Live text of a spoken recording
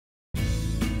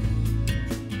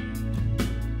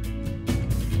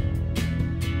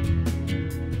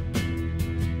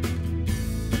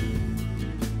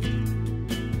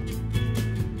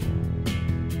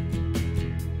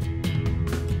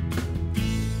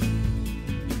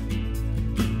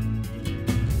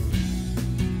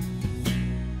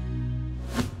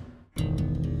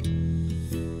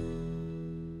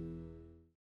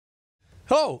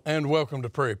Hello and welcome to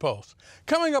Prairie Pulse.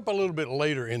 Coming up a little bit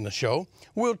later in the show,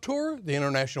 we'll tour the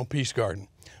International Peace Garden.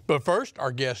 But first,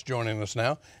 our guest joining us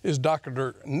now is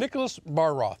Dr. Nicholas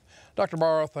Bauroth. Dr.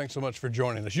 Bauroth, thanks so much for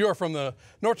joining us. You are from the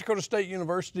North Dakota State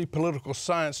University Political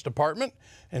Science Department,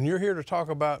 and you're here to talk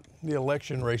about the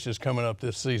election races coming up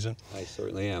this season. I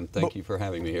certainly am. Thank you for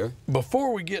having me here.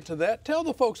 Before we get to that, tell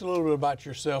the folks a little bit about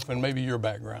yourself and maybe your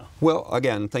background. Well,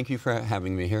 again, thank you for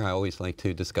having me here. I always like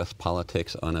to discuss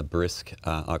politics on a brisk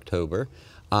October.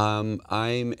 I'm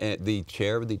the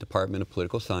chair of the Department of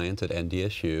Political Science at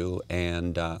NDSU,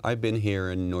 and I've been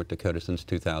here in North Dakota since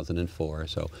 2004,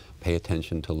 so pay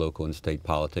attention to local and state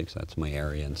politics. That's my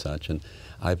area and such, and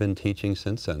I've been teaching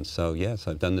since then. So yes,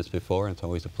 I've done this before, and it's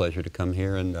always a pleasure to come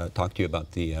here and talk to you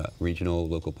about the regional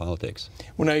local politics.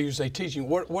 When now you say teaching,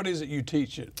 what is it you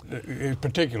teach in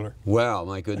particular? Well,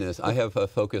 my goodness, I have a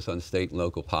focus on state and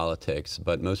local politics,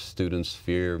 but most students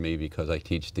fear me because I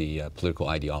teach the political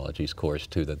ideologies course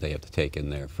too that they have to take in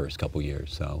their first couple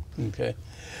years. So okay,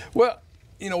 well,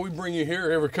 you know, we bring you here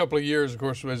every couple of years, of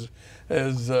course,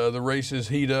 as the races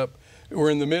heat up. We're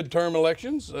in the midterm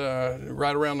elections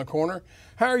right around the corner.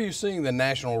 How are you seeing the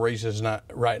national races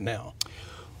right now?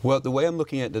 Well, the way I'm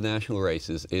looking at the national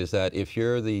races is that if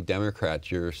you're the Democrats,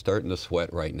 you're starting to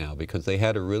sweat right now because they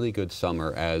had a really good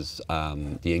summer, as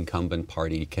the incumbent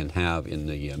party can have in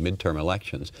the midterm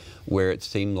elections, where it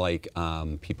seemed like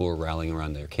people were rallying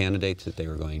around their candidates, that they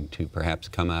were going to perhaps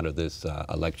come out of this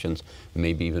elections,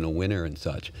 maybe even a winner and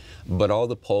such. But all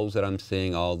the polls that I'm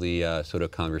seeing, all the sort of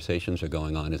conversations are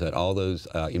going on, is that all those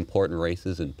important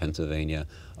races in Pennsylvania,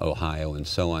 Ohio, and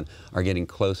so on are getting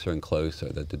closer and closer,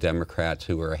 that the Democrats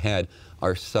who are ahead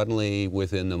are suddenly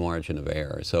within the margin of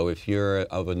error. So if you're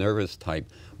of a nervous type,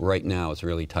 right now it's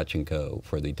really touch and go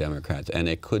for the Democrats, and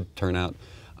it could turn out,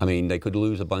 I mean, they could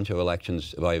lose a bunch of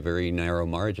elections by a very narrow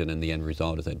margin, and the end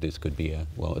result is that this could be a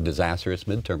disastrous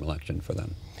midterm election for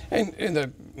them.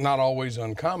 And not always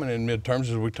uncommon in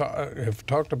midterms, as we have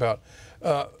talked about.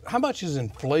 How much is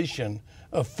inflation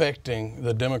affecting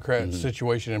the Democrat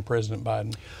situation and President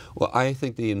Biden? Well, I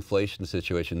think the inflation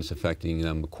situation is affecting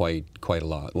them quite a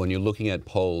lot. When you're looking at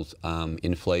polls,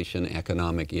 inflation,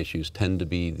 economic issues tend to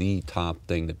be the top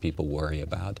thing that people worry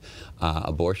about.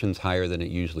 Abortion's higher than it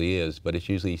usually is, but it's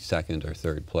usually second or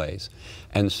third place.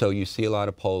 And so you see a lot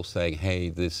of polls saying, hey,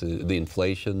 this is the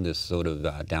inflation, this sort of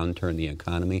downturn in the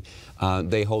economy.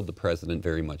 They hold the president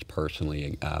very much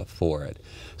personally for it.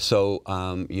 So,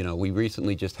 you know, we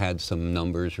recently just had some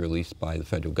numbers released by the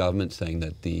federal government saying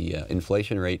that the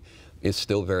inflation rate is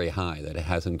still very high, that it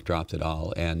hasn't dropped at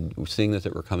all. And seeing as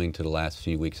that we're coming to the last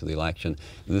few weeks of the election,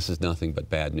 this is nothing but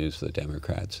bad news for the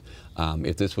Democrats.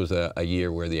 If this was a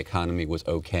year where the economy was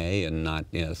okay and not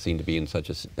seemed to be in such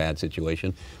a bad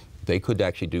situation, they could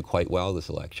actually do quite well this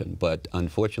election. But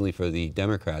unfortunately for the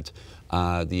Democrats,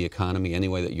 the economy, any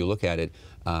way that you look at it,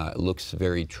 looks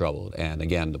very troubled. And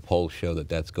again, the polls show that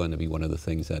that's going to be one of the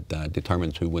things that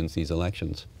determines who wins these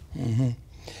elections.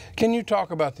 Can you talk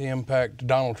about the impact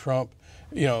Donald Trump,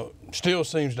 you know, still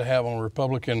seems to have on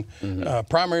Republican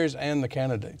primaries and the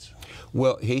candidates?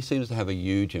 Well, he seems to have a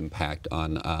huge impact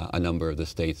on a number of the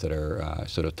states that are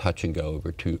sort of touch and go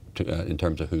over in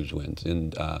terms of who wins.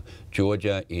 In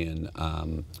Georgia, in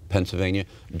Pennsylvania,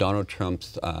 Donald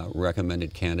Trump's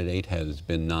recommended candidate has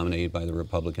been nominated by the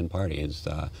Republican Party as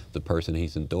the person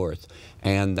he's endorsed.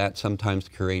 And that sometimes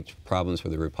creates problems for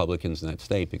the Republicans in that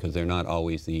state because they're not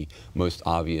always the most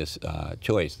obvious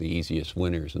choice, the easiest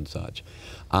winners and such.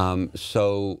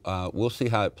 So we'll see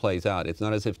how it plays out. It's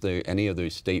not as if any of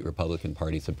those state Republican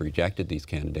parties have rejected these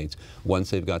candidates. Once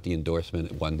they've got the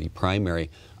endorsement, won the primary,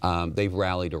 they've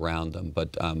rallied around them.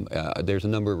 But there's a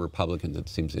number of Republicans that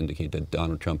seems to indicate that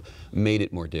Donald Trump made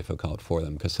it more difficult for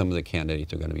them because some of the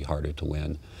candidates are going to be harder to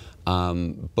win.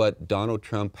 But Donald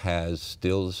Trump has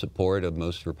still the support of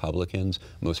most Republicans.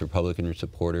 Most Republican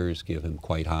supporters give him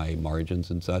quite high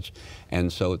margins and such.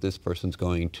 And so if this person's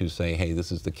going to say, hey,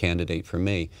 this is the candidate for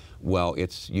me, well,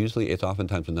 it's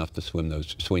oftentimes enough to swing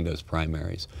those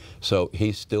primaries. So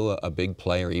he's still a big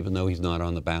player, even though he's not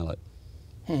on the ballot.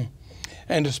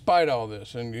 And despite all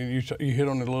this, and you hit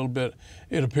on it a little bit,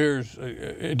 it appears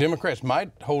Democrats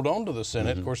might hold on to the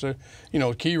Senate. Of course, you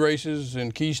know, key races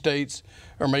in key states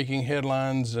are making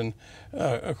headlines, and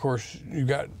of course, you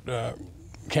got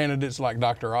candidates like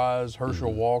Dr. Oz,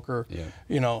 Herschel Walker.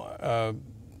 You know,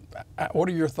 what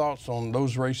are your thoughts on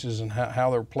those races and how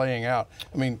they're playing out?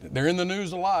 I mean, they're in the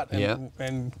news a lot,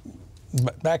 and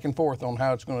back and forth on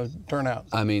how it's going to turn out.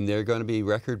 I mean, they're going to be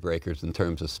record breakers in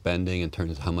terms of spending, in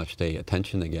terms of how much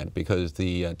attention they get, because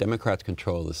the Democrats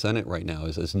control the Senate right now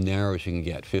is as narrow as you can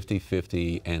get,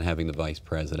 50-50 and having the vice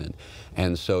president.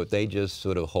 And so they just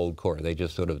sort of hold court. They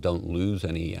just sort of don't lose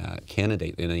any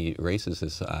candidate in any races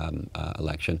this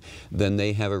election. Then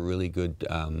they have a really good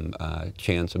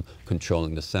chance of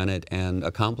controlling the Senate and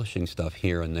accomplishing stuff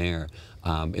here and there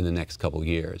in the next couple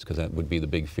years, because that would be the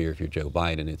big fear if you're Joe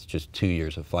Biden. It's just 2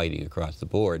 years of fighting across the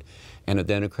board. And if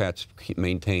Democrats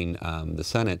maintain the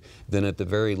Senate, then at the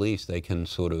very least they can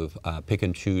sort of pick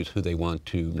and choose who they want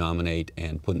to nominate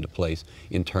and put into place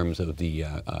in terms of the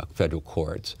federal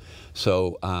courts.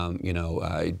 So, you know,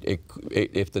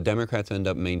 if the Democrats end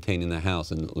up maintaining the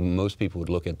House, and most people would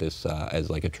look at this as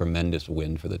like a tremendous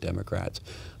win for the Democrats,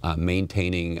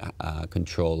 maintaining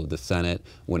control of the Senate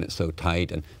when it's so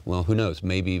tight, and, well, who knows,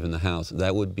 maybe even the House,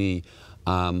 that would be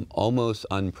almost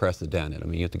unprecedented. I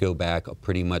mean, you have to go back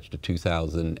pretty much to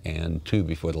 2002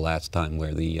 before the last time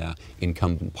where the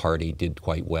incumbent party did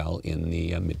quite well in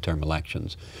the midterm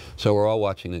elections. So we're all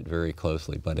watching it very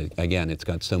closely, but again, it's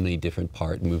got so many different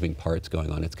moving parts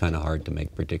going on, it's kind of hard to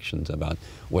make predictions about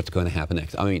what's going to happen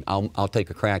next. I mean, I'll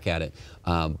take a crack at it,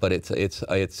 but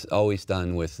it's always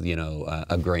done with, you know,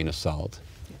 a grain of salt.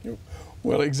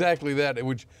 Well, exactly that,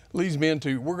 which leads me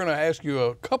into, we're going to ask you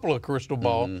a couple of crystal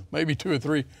ball, maybe 2 or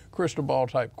 3 crystal ball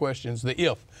type questions. The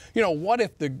if. You know, what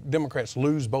if the Democrats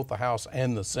lose both the House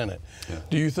and the Senate? Yeah.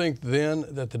 Do you think then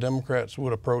that the Democrats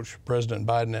would approach President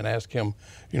Biden and ask him,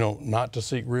 you know, not to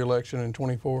seek re-election in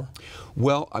 24?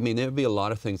 Well, I mean, there'd be a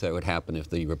lot of things that would happen if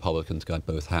the Republicans got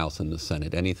both House and the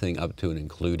Senate, anything up to and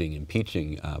including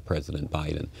impeaching President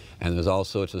Biden. And there's all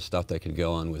sorts of stuff that could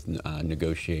go on with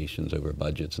negotiations over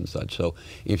budgets and such. So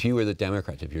if you were the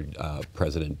Democrats, if you're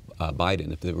President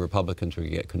Biden, if the Republicans were to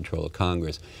get control of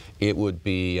Congress, it would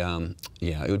be,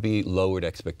 it would be lowered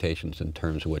expectations in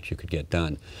terms of what you could get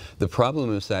done. The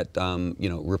problem is that, you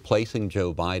know, replacing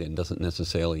Joe Biden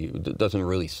doesn't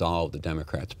really solve the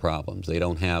Democrats' problems. They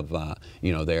don't have,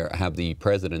 you know, they have the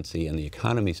presidency and the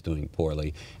economy's doing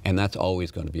poorly, and that's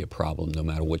always going to be a problem no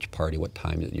matter which party, what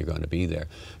time that you're going to be there.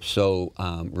 So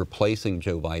replacing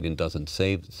Joe Biden doesn't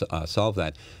solve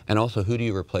that. And also, who do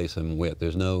you replace him with?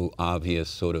 There's no obvious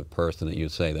sort of person that you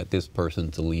say that this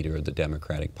person's the leader of the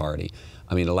Democratic Party.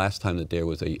 I mean, the last time that there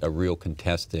was a real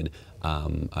contested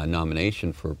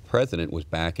nomination for president was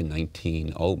back in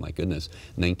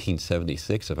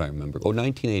 1976, if I remember. Oh,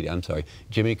 1980, I'm sorry.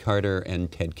 Jimmy Carter and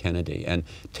Ted Kennedy. And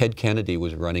Ted Kennedy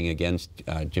was running against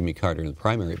Jimmy Carter in the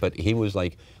primary, but he was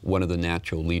like one of the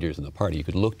natural leaders in the party. You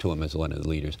could look to him as one of the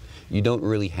leaders. You don't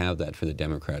really have that for the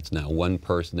Democrats now. One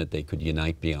person that they could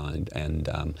unite behind and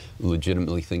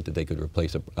legitimately think that they could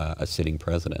replace a sitting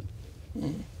president.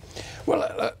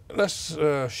 Well, let's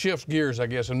shift gears, I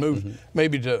guess, and move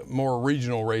maybe to more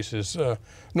regional races.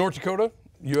 North Dakota,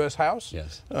 U.S. House.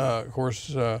 Yes. Of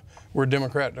course, we're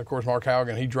Democrat. Of course, Mark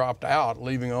Haugen, he dropped out,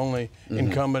 leaving only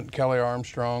incumbent Kelly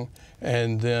Armstrong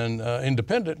and then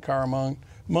independent Cara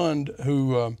Mund,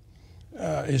 who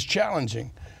is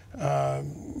challenging.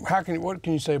 What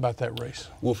can you say about that race?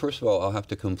 Well, first of all, I'll have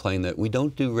to complain that we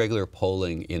don't do regular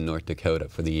polling in North Dakota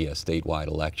for the statewide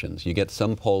elections. You get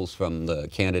some polls from the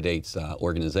candidates'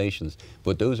 organizations,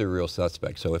 but those are real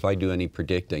suspects. So if I do any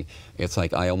predicting, it's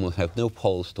like I almost have no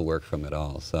polls to work from at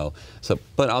all.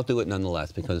 But I'll do it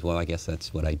nonetheless because, well, I guess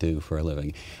that's what I do for a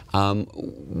living.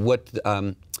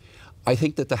 I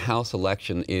think that the House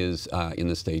election is, in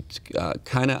the States,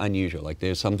 kind of unusual. Like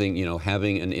there's something, you know,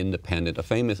 having an independent, a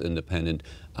famous independent,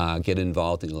 get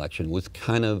involved in the election was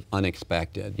kind of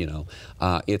unexpected, you know.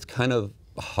 It's kind of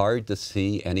hard to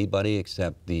see anybody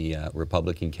except the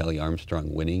Republican Kelly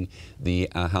Armstrong winning the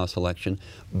House election,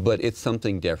 but it's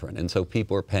something different, and so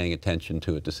people are paying attention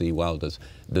to it to see, well,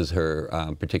 does her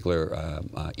particular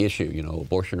issue, you know,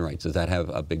 abortion rights, does that have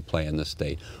a big play in the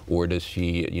state, or does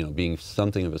she, you know, being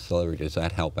something of a celebrity, does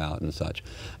that help out and such?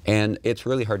 And it's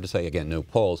really hard to say, again, no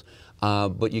polls.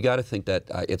 But you got to think that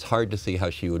it's hard to see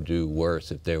how she would do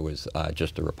worse if there was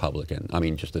just a Republican, I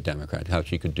mean just a Democrat, how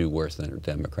she could do worse than a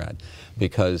Democrat.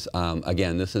 Because,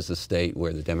 again, this is a state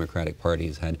where the Democratic Party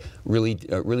has had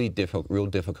real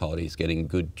difficulties getting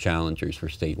good challengers for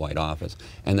statewide office,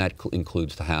 and that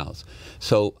includes the House.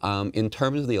 So in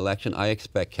terms of the election, I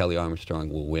expect Kelly Armstrong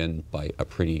will win by a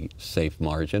pretty safe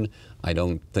margin. I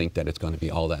don't think that it's going to be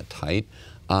all that tight.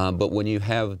 But when you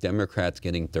have Democrats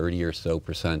getting 30% or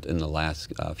so in the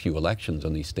last few elections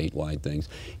on these statewide things,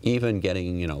 even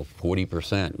getting, you know,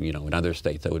 40%, you know, in other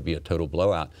states, that would be a total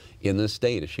blowout. In this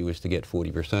state, if she was to get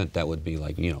 40%, that would be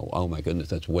like, you know, oh my goodness,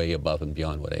 that's way above and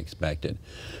beyond what I expected.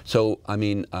 So, I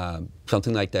mean,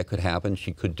 something like that could happen.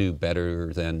 She could do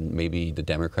better than maybe the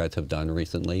Democrats have done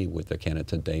recently with their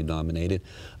candidates that they nominated.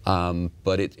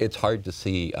 But it's hard to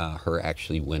see her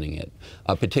actually winning it,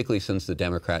 particularly since the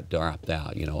Democrat dropped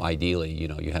out. You know, ideally, you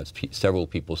know, you have several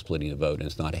people splitting the vote, and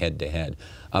it's not head-to-head.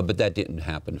 But that didn't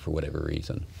happen for whatever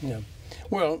reason. Yeah.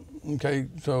 Well, okay,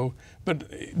 so, but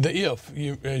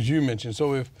the as you mentioned,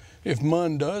 so if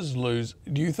Munn does lose,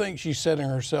 do you think she's setting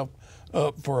herself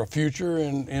up for a future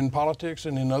in politics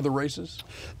and in other races?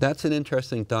 That's an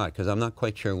interesting thought, because I'm not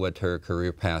quite sure what her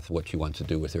career path, what she wants to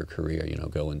do with her career, you know,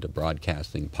 go into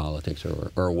broadcasting, politics,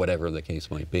 or whatever the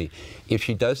case might be. If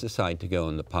she does decide to go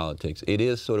into politics, it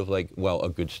is sort of like, well, a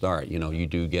good start. You know, you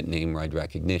do get name-wide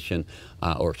recognition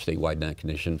or statewide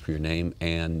recognition for your name,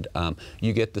 and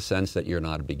you get the sense that you're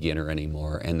not a beginner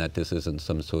anymore, and that this isn't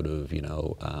some sort of, you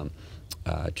know,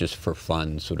 just for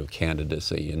fun sort of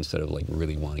candidacy instead of like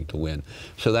really wanting to win.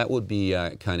 So that would be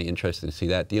kind of interesting to see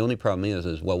that. The only problem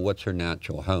is, well, what's her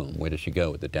natural home? Where does she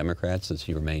go? With the Democrats? Does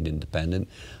she remain independent?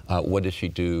 What does she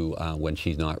do when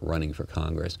she's not running for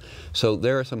Congress? So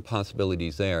there are some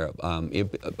possibilities there.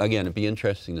 Again, it'd be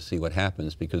interesting to see what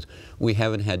happens, because we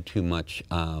haven't had too much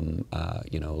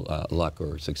you know, luck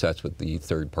or success with the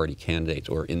third-party candidates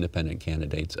or independent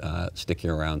candidates sticking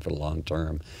around for the long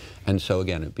term. And so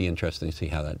again, it'd be interesting to see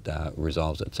how that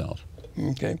resolves itself.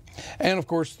 Okay. And of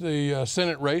course, the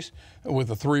Senate race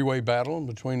with a three-way battle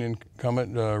between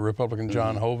incumbent Republican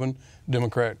John Hoeven,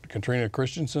 Democrat Katrina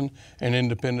Christensen, and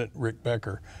independent Rick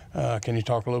Becker. Can you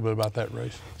talk a little bit about that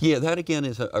race? Yeah, that again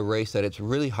is a race that it's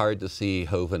really hard to see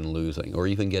Hoeven losing or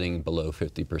even getting below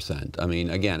 50%. I mean,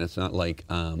 again, it's not like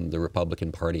the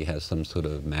Republican Party has some sort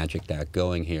of magic act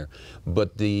going here,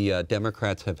 but the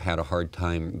Democrats have had a hard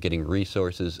time getting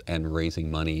resources and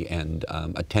raising money and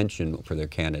attention for their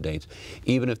candidates,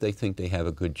 even if they think they have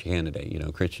a good candidate. You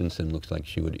know, Christensen looks like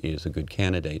is a good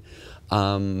candidate.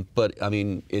 But I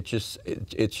mean, it's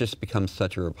just become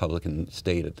such a Republican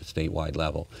state at the statewide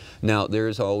level. Now, there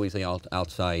is always the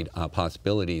outside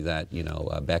possibility that, you know,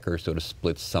 Becker sort of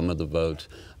splits some of the votes.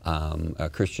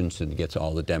 Christensen gets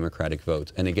all the Democratic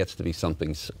votes, and it gets to be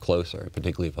something closer,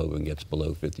 particularly if Hoeven gets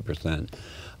below 50%.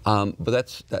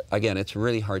 But again, it's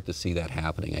really hard to see that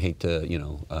happening. I hate to, you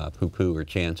know, poo-poo her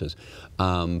chances,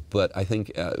 but I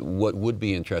think what would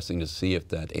be interesting to see if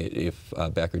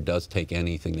Becker does take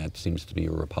anything that seems to be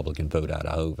a Republican vote out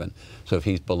of Hoeven. So if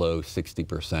he's below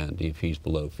 60%, if he's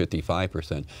below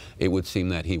 55%, it would seem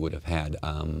that he would have had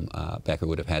Becker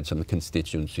would have had some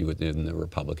constituency within the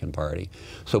Republican Party.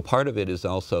 So part of it is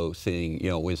also seeing, you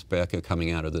know, is Becker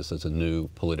coming out of this as a new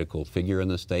political figure in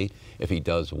the state? If he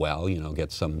does well, you know,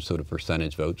 gets some sort of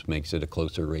percentage votes, makes it a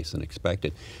closer race than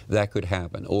expected, that could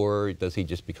happen. Or does he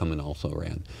just become an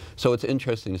also-ran? So it's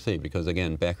interesting to see, because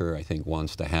again, Becker, I think,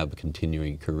 wants to have a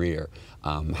continuing career.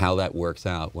 How that works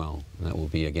out, well, that will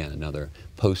be, again, another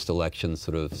post-election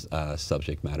sort of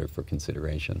subject matter for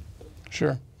consideration.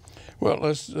 Sure. Well,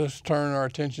 let's turn our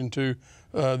attention to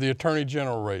the Attorney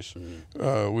General race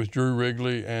with Drew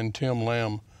Wrigley and Tim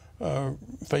Lamb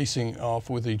facing off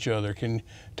with each other. Can you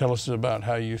tell us about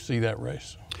how you see that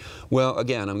race? Well,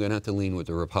 again, I'm going to have to lean with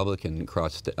the Republican for a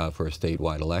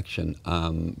statewide election.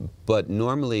 But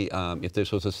normally, if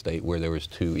this was a state where there was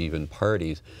two even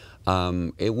parties,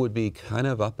 it would be kind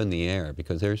of up in the air,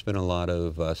 because there's been a lot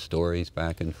of stories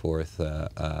back and forth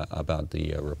about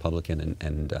the Republican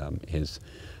and his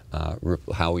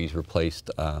how he's replaced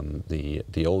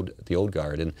the old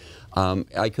guard, and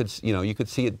you could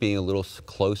see it being a little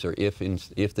closer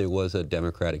if there was a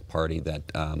Democratic Party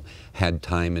that had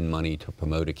time and money to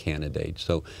promote a candidate.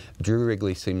 So Drew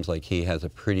Wrigley seems like he has a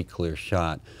pretty clear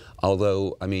shot.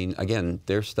 Although, I mean, again,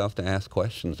 there's stuff to ask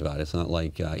questions about. It's not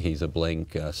like he's a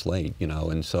blank slate, you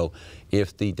know. And so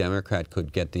if the Democrat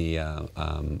could get the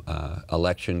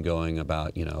election going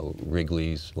about, you know,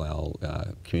 Wrigley's, well,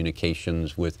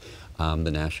 communications with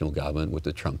the national government, with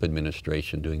the Trump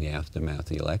administration doing the aftermath of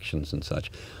the elections and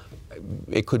such,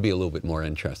 it could be a little bit more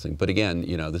interesting. But again,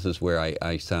 you know, this is where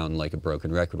I sound like a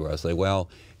broken record, where I say, well,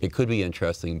 it could be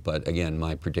interesting, but again,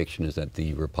 my prediction is that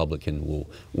the Republican will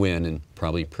win, and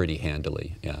probably pretty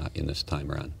handily in this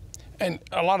time around. And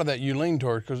a lot of that you lean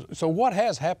toward, so what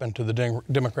has happened to the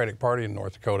Democratic Party in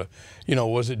North Dakota? You know,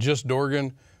 was it just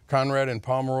Dorgan, Conrad, and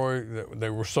Pomeroy that they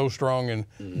were so strong in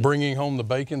bringing home the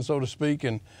bacon, so to speak,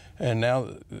 and and now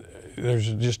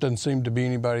just doesn't seem to be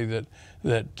anybody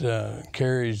that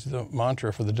carries the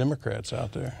mantra for the Democrats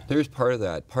out there. There's part of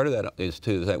that. Part of that is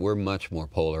too that we're much more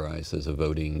polarized as a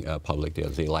voting public,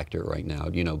 as the electorate right now.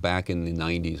 You know, back in the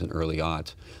 90s and early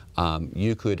aughts,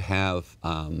 you could have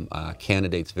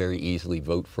candidates very easily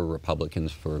vote for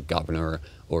Republicans for governor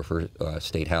or for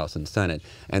state house and Senate,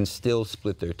 and still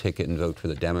split their ticket and vote for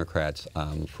the Democrats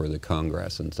for the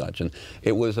Congress and such. And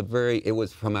it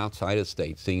was from outside of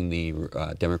state, seeing the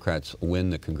Democrats win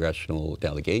the congressional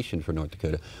delegation for North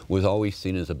Dakota was always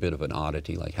seen as a bit of an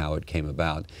oddity, like how it came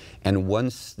about. And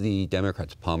once the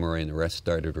Democrats, Pomeroy and the rest,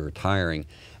 started retiring,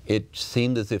 it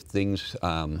seemed as if things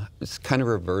kind of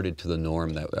reverted to the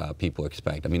norm that people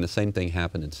expect. I mean, the same thing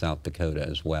happened in South Dakota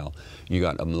as well. You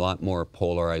got a lot more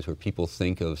polarized, where people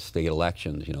think of state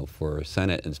elections, you know, for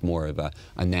Senate, it's more of a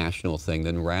national thing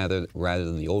than rather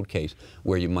than the old case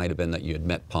where you might have been that you had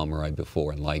met Pomeroy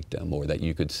before and liked him, or that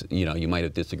you could, you know, you might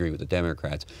have disagreed with the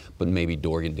Democrats, but maybe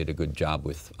Dorgan did a good job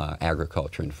with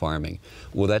agriculture and farming.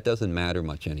 Well, that doesn't matter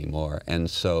much anymore. And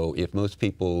so if most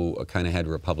people kind of had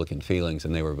Republican feelings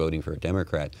and they were voting for a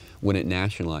Democrat, when it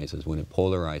nationalizes, when it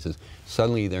polarizes,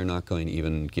 suddenly they're not going to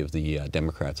even give the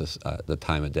Democrats the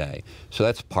time of day. So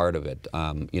that's part of it.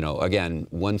 You know, again,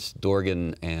 once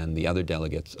Dorgan and the other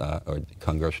delegates or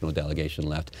congressional delegation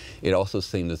left, it also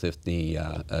seemed as if the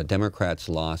Democrats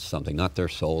lost something, not their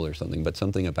soul or something, but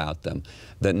something about them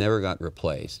that never got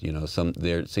replaced. You know,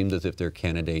 it seemed as if their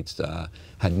candidates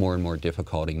had more and more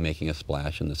difficulty making a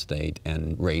splash in the state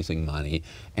and raising money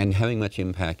and having much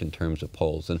impact in terms of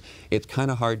polls. And it's kind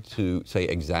of hard to say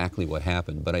exactly what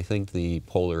happened, but I think the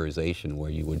polarization where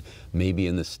you would maybe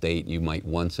in the state you might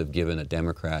once have given a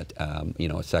Democrat you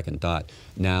know, a second thought.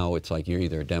 Now it's like you're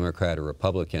either a Democrat or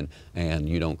Republican and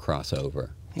you don't cross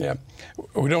over. Yeah,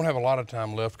 we don't have a lot of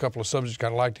time left. A couple of subjects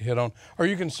I'd like to hit on. Are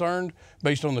you concerned,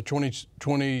 based on the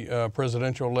 2020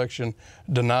 presidential election,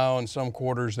 denial in some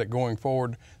quarters, that going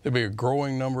forward there'll be a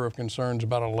growing number of concerns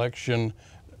about election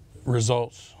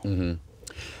results? Mm-hmm.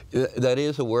 That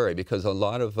is a worry, because a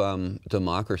lot of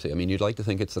democracy, I mean, you'd like to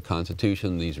think it's the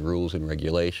Constitution, these rules and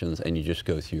regulations, and you just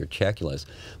go through your checklist.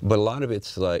 But a lot of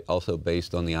it's like also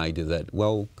based on the idea that,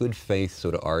 well, good faith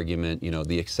sort of argument, you know,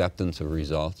 the acceptance of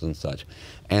results and such.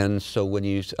 And so when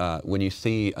you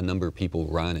see a number of people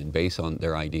run and based on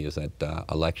their ideas that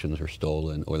elections are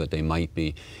stolen or that they might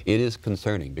be, it is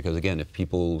concerning, because again, if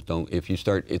people don't, if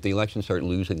the elections start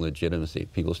losing legitimacy,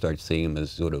 people start seeing them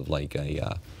as sort of like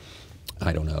a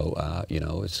I don't know, you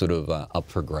know, it's sort of up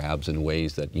for grabs in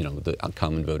ways that, you know, the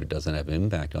common voter doesn't have an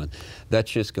impact on. That's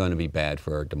just going to be bad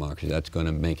for our democracy. That's going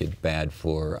to make it bad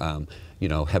for, you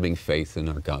know, having faith in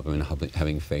our government,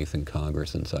 having faith in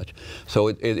Congress and such. So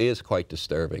it is quite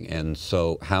disturbing. And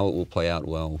so how it will play out,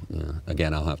 well,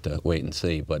 again, I'll have to wait and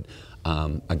see. But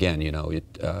again, you know,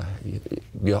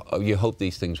 you hope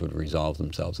these things would resolve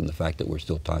themselves. And the fact that we're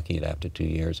still talking it after 2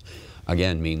 years,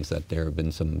 again, means that there have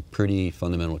been some pretty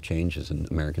fundamental changes in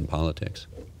American politics.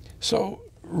 So,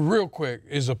 real quick,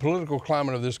 is the political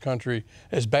climate of this country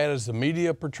as bad as the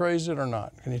media portrays it or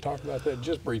not? Can you talk about that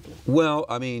just briefly? Well,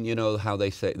 I mean, you know how they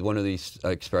say, one of these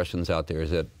expressions out there is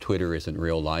that Twitter isn't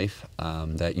real life,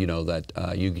 that, you know, that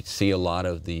you see a lot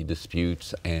of the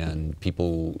disputes and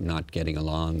people not getting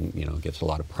along, you know, gets a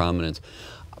lot of prominence.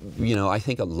 You know, I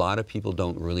think a lot of people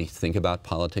don't really think about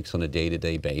politics on a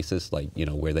day-to-day basis, like, you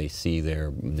know, where they see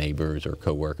their neighbors or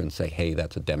coworkers and say, hey,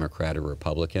 that's a Democrat or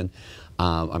Republican.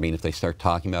 I mean, if they start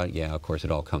talking about it, yeah, of course it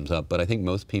all comes up. But I think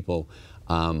most people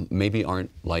maybe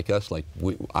aren't like us. Like,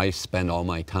 I spend all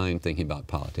my time thinking about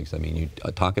politics. I mean, you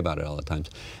talk about it all the time.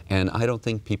 And I don't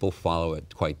think people follow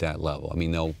it quite that level. I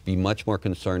mean, they'll be much more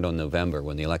concerned on November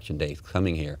when the election day is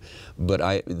coming here.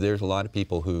 But there's a lot of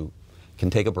people who can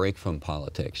take a break from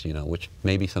politics, you know, which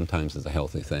maybe sometimes is a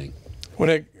healthy thing.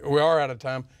 We are out of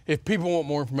time. If people want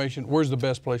more information, where's the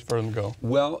best place for them to go?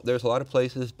 Well, there's a lot of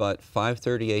places, but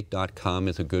 538.com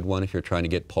is a good one if you're trying to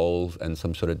get polls and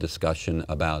some sort of discussion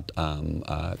about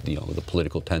you know, the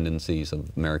political tendencies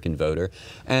of American voter.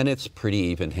 And it's pretty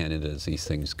even-handed as these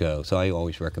things go. So I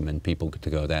always recommend people to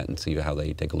go that and see how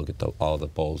they take a look at all the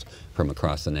polls from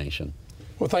across the nation.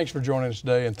 Well, thanks for joining us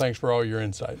today, and thanks for all your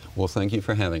insight. Well, thank you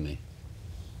for having me.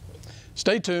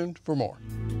 Stay tuned for more.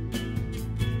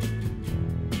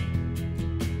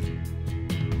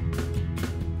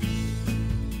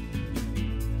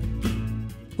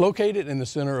 Located in the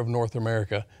center of North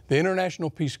America, the International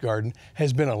Peace Garden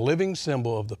has been a living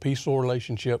symbol of the peaceful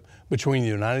relationship between the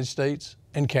United States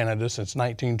and Canada since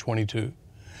 1922.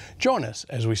 Join us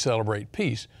as we celebrate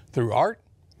peace through art,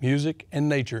 music, and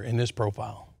nature in this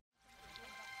profile.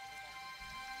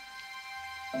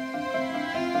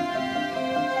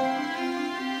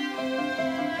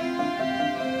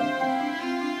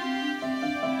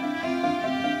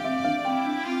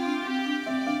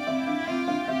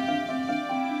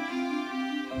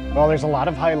 Well, there's a lot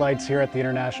of highlights here at the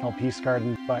International Peace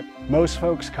Garden, but most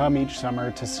folks come each summer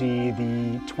to see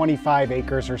the 25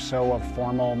 acres or so of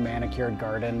formal manicured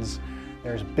gardens.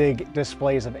 There's big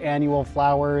displays of annual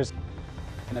flowers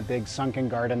and a big sunken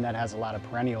garden that has a lot of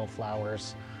perennial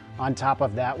flowers. On top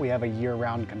of that, we have a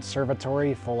year-round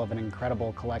conservatory full of an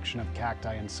incredible collection of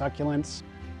cacti and succulents.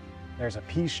 There's a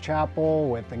peace chapel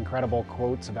with incredible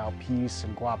quotes about peace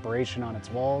and cooperation on its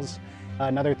walls.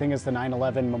 Another thing is the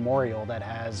 9/11 memorial that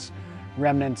has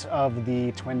remnants of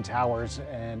the Twin Towers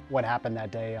and what happened that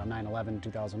day on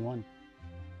 9/11/2001.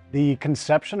 The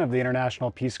conception of the International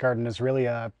Peace Garden is really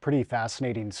a pretty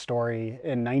fascinating story.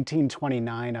 In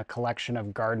 1929, a collection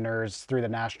of gardeners through the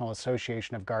National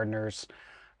Association of Gardeners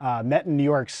met in New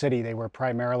York City. They were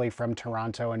primarily from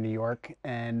Toronto and New York,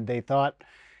 and they thought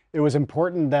it was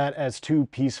important that as two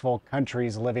peaceful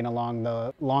countries living along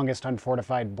the longest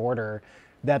unfortified border,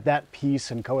 that peace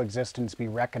and coexistence be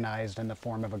recognized in the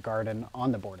form of a garden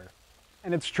on the border.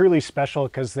 And it's truly special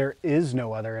because there is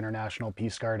no other International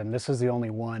Peace Garden. This is the only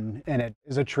one, and it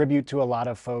is a tribute to a lot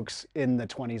of folks in the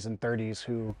 20s and 30s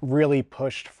who really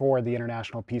pushed for the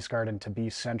International Peace Garden to be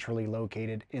centrally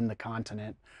located in the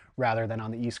continent rather than on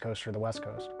the East Coast or the West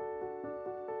Coast.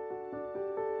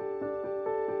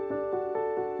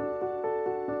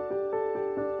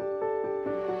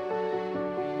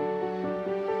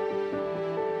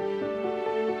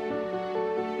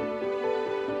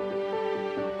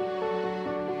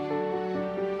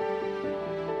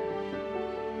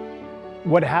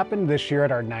 What happened this year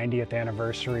at our 90th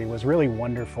anniversary was really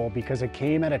wonderful because it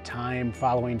came at a time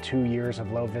following 2 years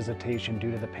of low visitation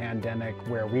due to the pandemic,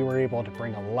 where we were able to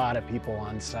bring a lot of people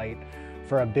on site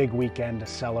for a big weekend to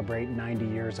celebrate 90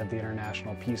 years of the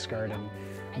International Peace Garden.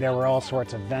 There were all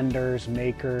sorts of vendors,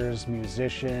 makers,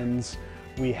 musicians.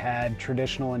 We had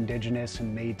traditional Indigenous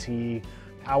and Métis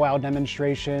powwow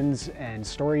demonstrations and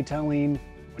storytelling.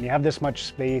 When you have this much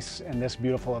space and this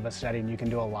beautiful of a setting, you can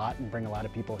do a lot and bring a lot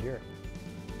of people here.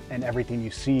 And everything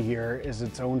you see here is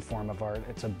its own form of art.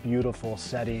 It's a beautiful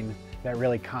setting that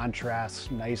really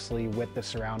contrasts nicely with the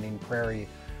surrounding prairie.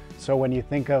 So when you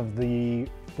think of the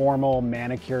formal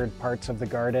manicured parts of the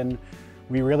garden,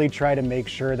 we really try to make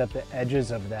sure that the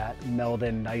edges of that meld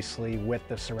in nicely with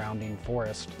the surrounding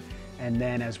forest. And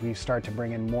then as we start to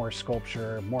bring in more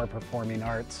sculpture, more performing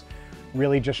arts,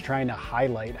 really just trying to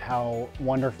highlight how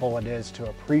wonderful it is to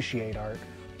appreciate art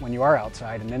when you are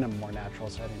outside and in a more natural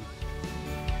setting.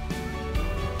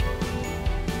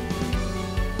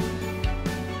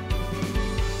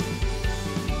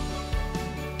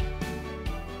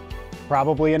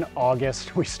 Probably in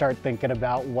August, we start thinking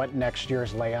about what next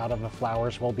year's layout of the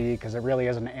flowers will be, because it really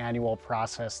is an annual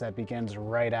process that begins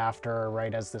right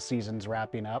as the season's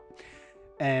wrapping up.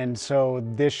 And so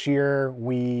this year,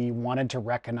 we wanted to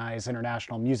recognize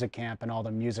International Music Camp and all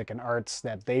the music and arts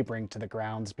that they bring to the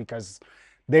grounds, because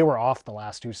they were off the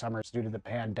last 2 summers due to the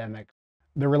pandemic.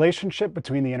 The relationship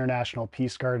between the International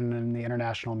Peace Garden and the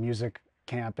International Music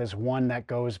Camp is one that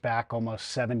goes back almost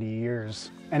 70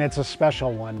 years. And it's a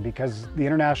special one because the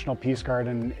International Peace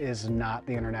Garden is not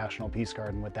the International Peace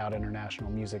Garden without International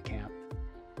Music Camp.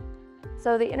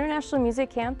 So the International Music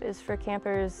Camp is for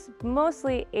campers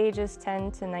mostly ages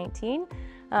 10 to 19,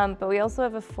 but we also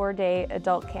have a 4-day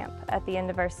adult camp at the end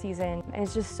of our season. And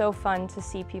it's just so fun to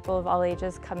see people of all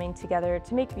ages coming together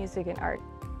to make music and art.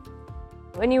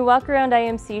 When you walk around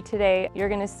IMC today, you're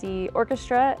going to see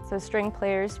orchestra, so string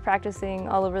players practicing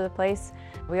all over the place.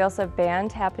 We also have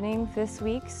band happening this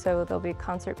week, so there'll be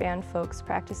concert band folks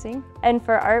practicing. And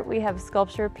for art, we have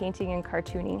sculpture, painting, and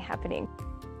cartooning happening.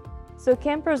 So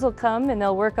campers will come and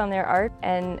they'll work on their art,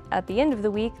 and at the end of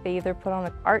the week, they either put on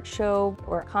an art show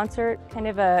or a concert, kind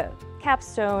of a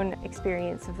capstone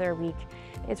experience of their week.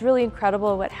 It's really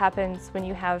incredible what happens when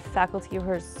you have faculty who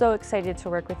are so excited to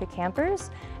work with the campers,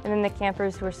 and then the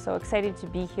campers who are so excited to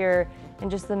be here,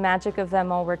 and just the magic of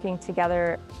them all working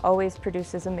together always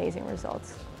produces amazing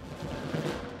results.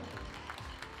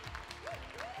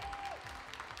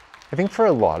 I think for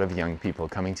a lot of young people,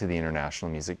 coming to the International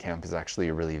Music Camp is actually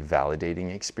a really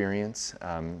validating experience.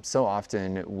 So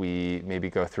often we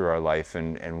maybe go through our life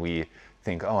and we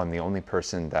think, oh, I'm the only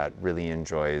person that really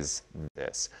enjoys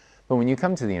this. But when you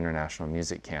come to the International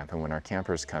Music Camp, and when our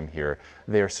campers come here,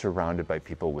 they are surrounded by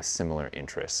people with similar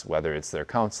interests, whether it's their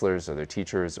counselors or their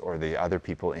teachers or the other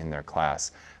people in their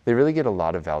class. They really get a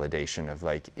lot of validation of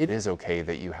like, it is okay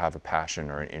that you have a passion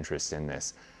or an interest in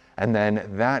this. And then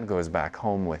that goes back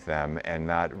home with them, and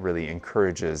that really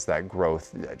encourages that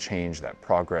growth, that change, that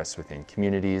progress within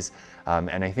communities.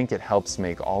 And I think it helps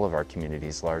make all of our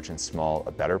communities, large and small,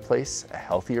 a better place, a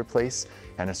healthier place,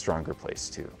 and a stronger place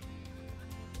too.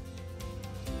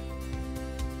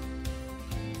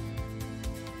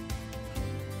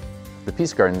 The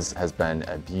Peace Gardens has been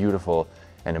a beautiful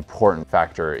and important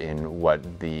factor in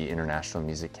what the International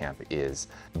Music Camp is.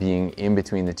 Being in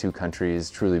between the two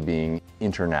countries, truly being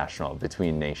international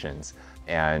between nations.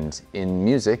 And in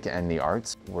music and the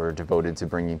arts, we're devoted to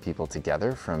bringing people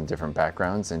together from different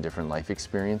backgrounds and different life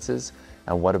experiences.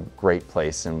 And what a great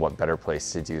place, and what better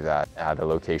place to do that at a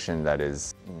location that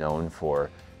is known for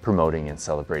promoting and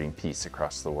celebrating peace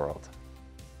across the world.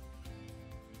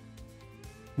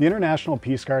 The International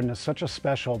Peace Garden is such a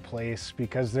special place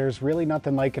because there's really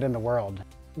nothing like it in the world.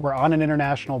 We're on an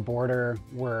international border,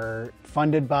 we're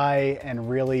funded by and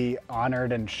really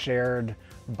honored and shared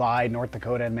by North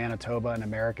Dakota and Manitoba and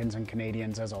Americans and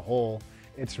Canadians as a whole.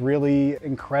 It's really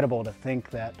incredible to think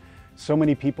that so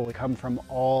many people come from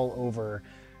all over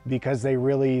because they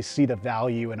really see the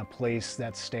value in a place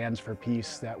that stands for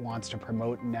peace, that wants to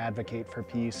promote and advocate for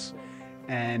peace,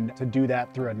 and to do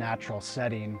that through a natural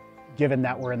setting. Given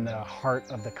that we're in the heart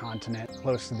of the continent,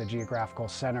 close to the geographical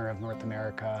center of North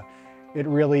America, it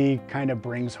really kind of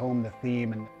brings home the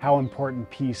theme and how important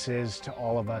peace is to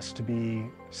all of us to be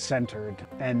centered.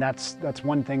 And that's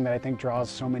one thing that I think draws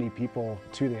so many people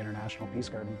to the International Peace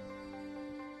Garden.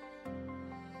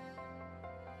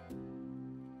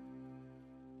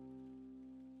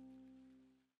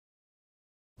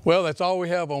 Well, that's all we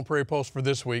have on Prairie Post for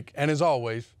this week. And as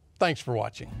always, thanks for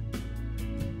watching.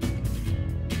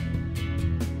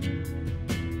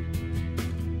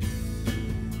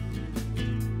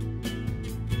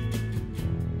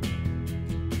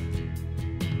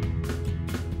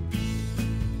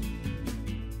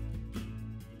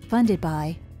 Funded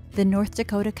by the North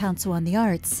Dakota Council on the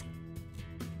Arts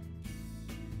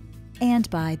and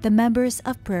by the members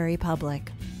of Prairie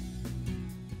Public.